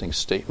interesting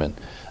statement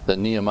that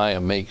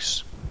Nehemiah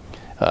makes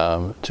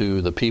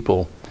to the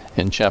people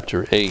in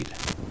chapter 8.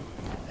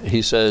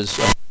 He says,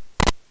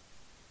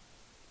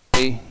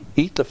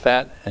 eat the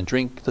fat and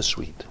drink the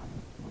sweet,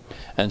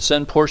 and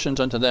send portions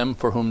unto them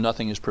for whom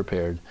nothing is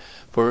prepared.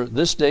 For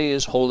this day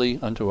is holy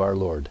unto our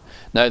Lord.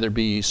 Neither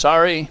be ye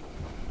sorry,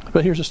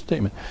 but here's a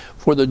statement,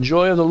 for the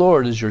joy of the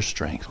Lord is your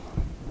strength.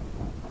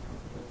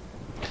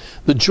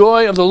 The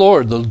joy of the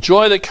Lord, the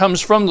joy that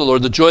comes from the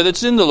Lord, the joy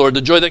that's in the Lord,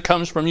 the joy that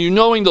comes from you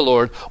knowing the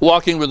Lord,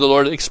 walking with the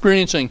Lord,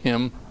 experiencing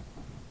Him.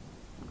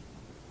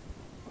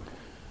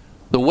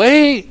 The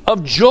way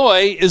of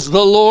joy is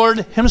the Lord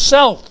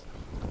Himself.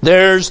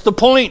 There's the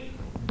point.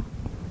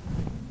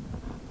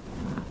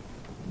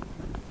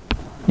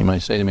 You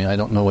might say to me, I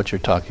don't know what you're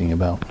talking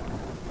about.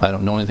 I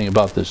don't know anything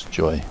about this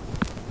joy.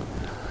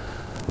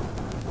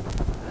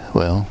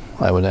 Well,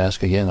 I would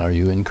ask again, are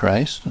you in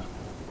Christ?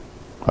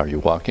 Are you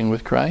walking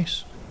with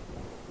Christ?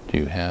 Do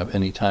you have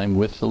any time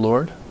with the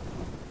Lord?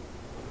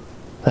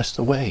 That's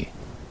the way.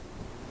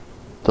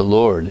 The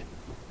Lord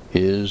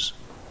is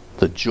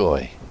the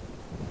joy.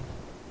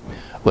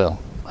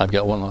 Well, I've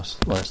got one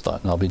last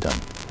thought and I'll be done.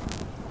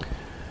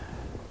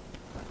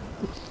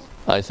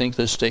 I think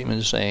this statement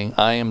is saying,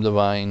 I am the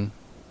vine,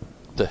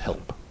 the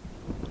help.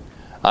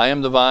 I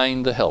am the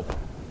vine, the help.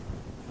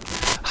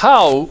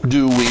 How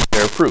do we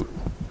bear fruit?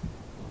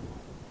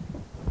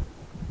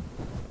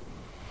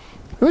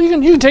 Well, you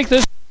can take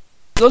this.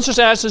 Let's just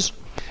ask this.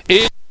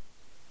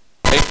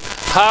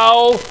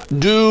 How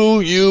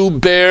do you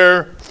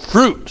bear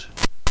fruit?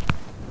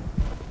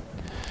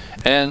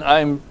 And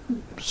I'm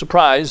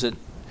surprised that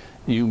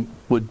you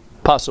would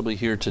possibly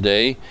hear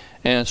today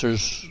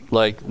answers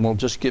like, well,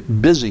 just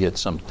get busy at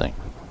something.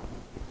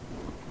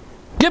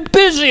 Get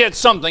busy at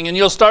something and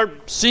you'll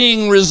start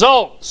seeing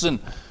results. And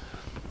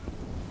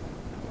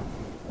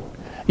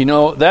you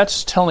know,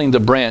 that's telling the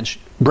branch,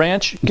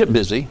 get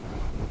busy.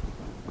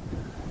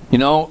 You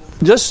know,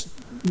 just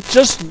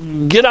just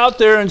get out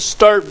there and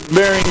start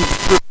bearing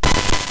fruit.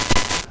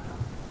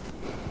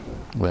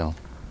 Well,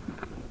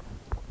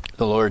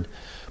 the Lord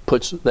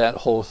puts that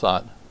whole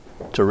thought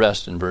to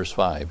rest in verse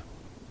 5.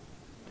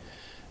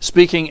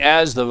 Speaking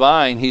as the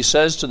vine, he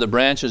says to the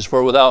branches,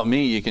 for without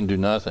me you can do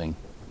nothing.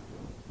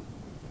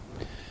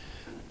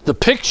 The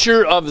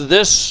picture of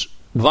this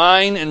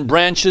vine and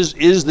branches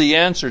is the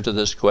answer to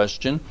this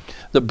question.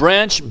 The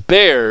branch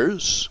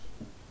bears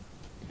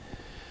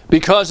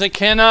because it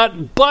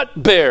cannot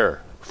but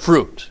bear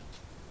fruit.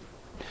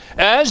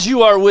 As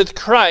you are with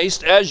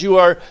Christ, as you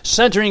are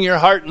centering your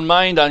heart and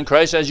mind on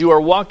Christ, as you are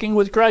walking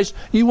with Christ,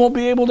 you won't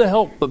be able to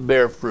help but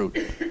bear fruit.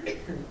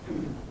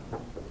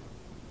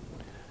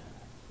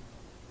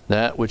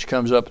 That which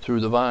comes up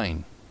through the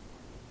vine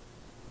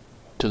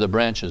to the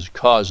branches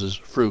causes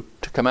fruit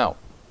to come out.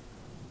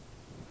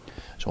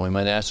 So we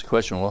might ask the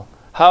question, well,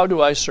 how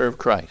do I serve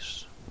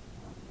Christ?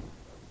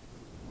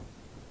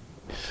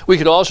 We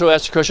could also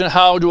ask the question,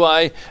 how do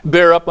I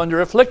bear up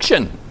under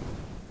affliction?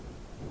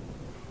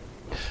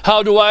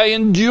 How do I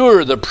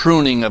endure the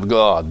pruning of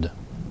God?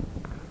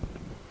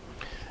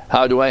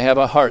 How do I have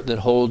a heart that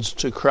holds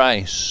to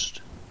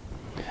Christ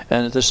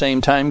and at the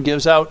same time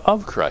gives out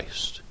of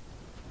Christ?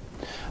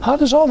 How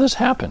does all this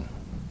happen?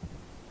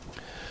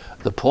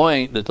 The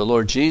point that the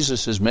Lord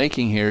Jesus is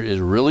making here is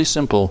really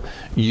simple.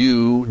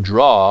 You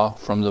draw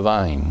from the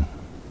vine.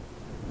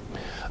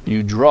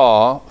 You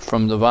draw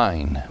from the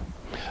vine.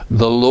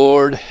 The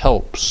Lord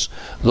helps.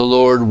 The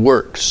Lord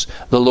works.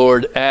 The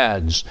Lord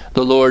adds.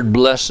 The Lord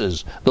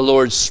blesses. The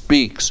Lord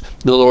speaks.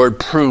 The Lord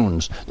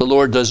prunes. The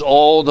Lord does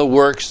all the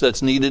works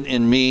that's needed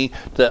in me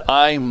that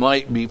I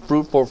might be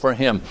fruitful for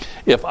Him.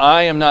 If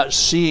I am not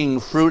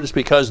seeing fruit, it's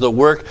because the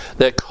work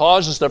that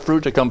causes the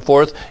fruit to come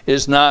forth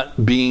is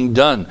not being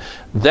done.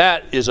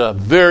 That is a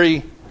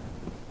very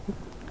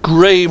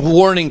grave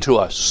warning to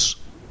us.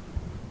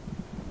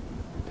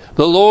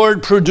 The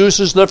Lord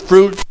produces the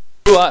fruit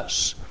to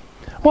us.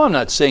 Well, I'm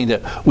not saying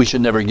that we should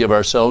never give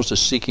ourselves to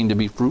seeking to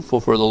be fruitful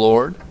for the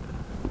Lord.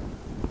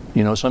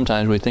 You know,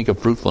 sometimes we think of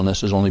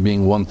fruitfulness as only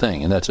being one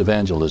thing, and that's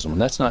evangelism.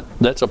 And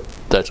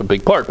that's a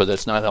big part, but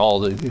that's not all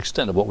the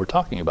extent of what we're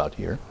talking about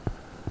here.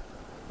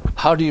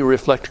 How do you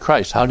reflect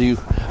Christ? How do you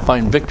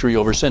find victory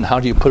over sin? How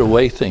do you put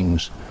away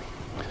things?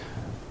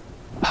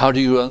 How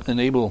do you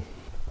enable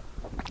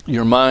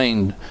your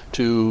mind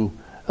to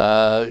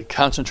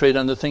concentrate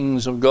on the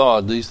things of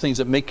God, these things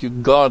that make you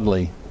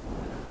godly?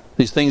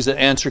 These things that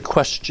answer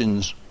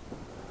questions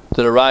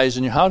that arise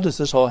in you. How does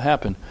this all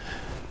happen?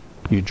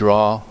 You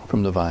draw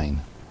from the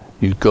vine.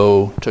 You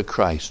go to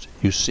Christ.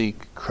 You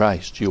seek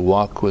Christ. You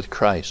walk with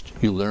Christ.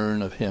 You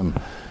learn of Him.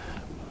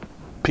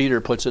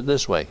 Peter puts it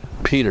this way.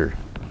 Peter,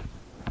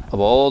 of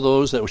all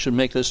those that should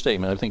make this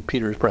statement, I think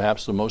Peter is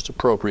perhaps the most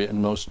appropriate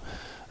and most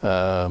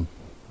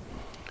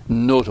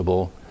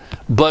notable.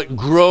 But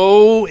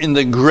grow in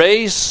the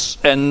grace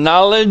and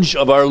knowledge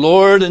of our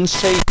Lord and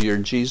Savior,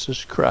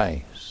 Jesus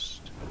Christ.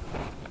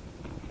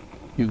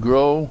 You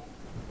grow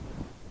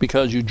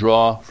because you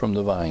draw from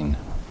the vine.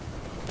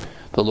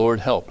 The Lord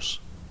helps.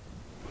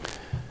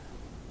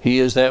 He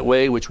is that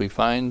way which we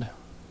find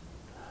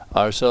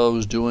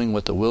ourselves doing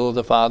what the will of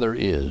the Father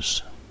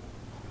is.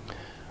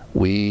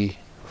 We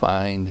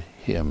find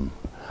Him.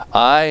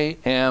 I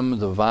am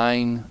the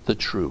vine, the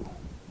true.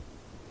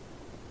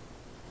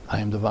 I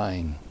am the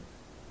vine.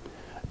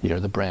 Ye are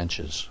the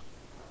branches.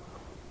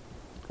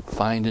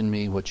 Find in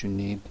me what you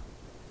need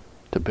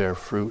to bear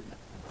fruit.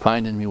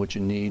 Find in me what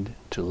you need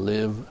to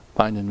live.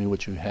 Find in me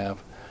what you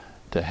have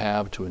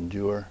to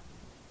endure.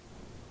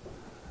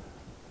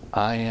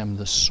 I am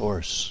the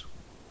source.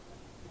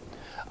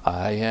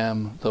 I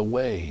am the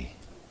way,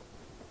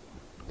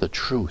 the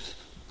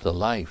truth, the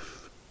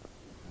life.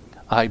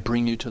 I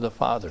bring you to the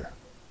Father.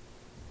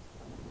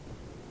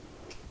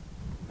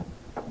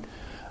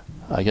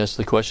 I guess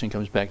the question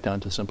comes back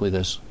down to simply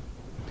this.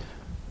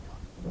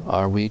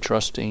 Are we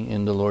trusting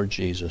in the Lord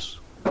Jesus?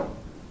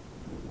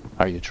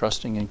 Are you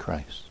trusting in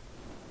Christ?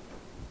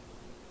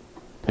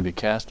 Have you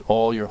cast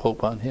all your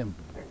hope on Him?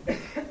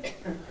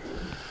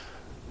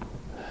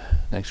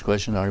 Next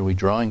question, are we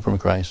drawing from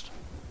Christ?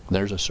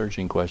 There's a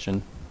searching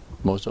question.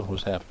 Most of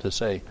us have to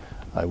say,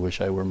 I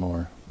wish I were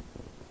more.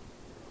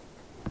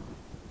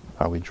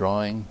 Are we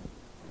drawing?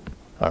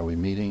 Are we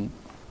meeting?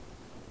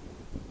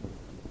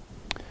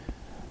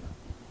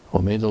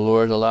 Well, may the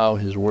Lord allow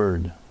His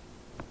Word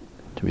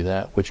to be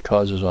that which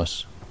causes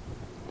us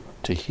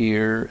to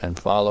hear and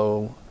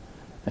follow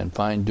and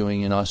find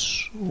doing in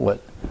us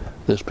what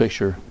this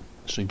picture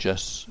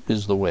suggests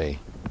is the way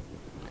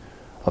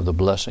of the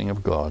blessing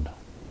of God.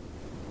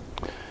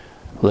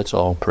 Let's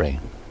all pray.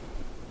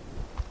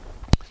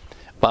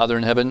 Father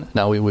in heaven,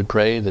 now we would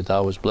pray that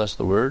Thou wouldst bless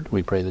the Word.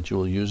 We pray that You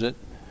will use it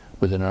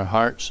within our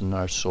hearts and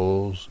our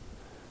souls,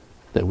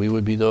 that we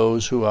would be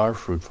those who are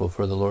fruitful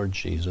for the Lord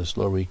Jesus.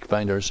 Lord, we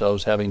find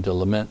ourselves having to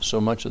lament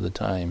so much of the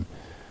time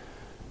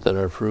that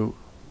our fruit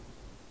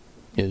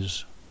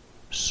is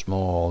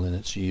small in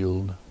its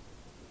yield.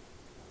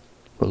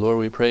 But Lord,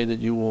 we pray that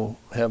You will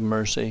have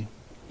mercy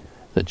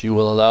that you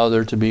will allow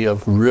there to be a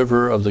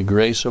river of the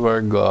grace of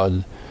our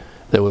God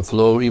that would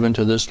flow even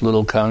to this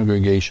little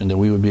congregation, that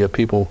we would be a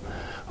people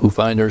who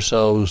find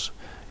ourselves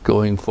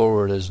going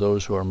forward as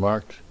those who are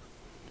marked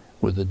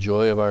with the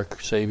joy of our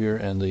Savior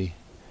and the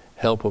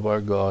help of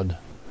our God.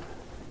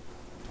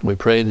 We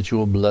pray that you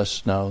will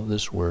bless now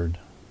this word.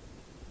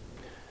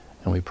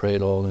 And we pray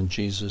it all in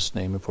Jesus'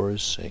 name and for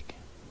his sake.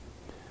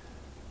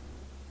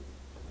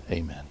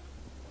 Amen.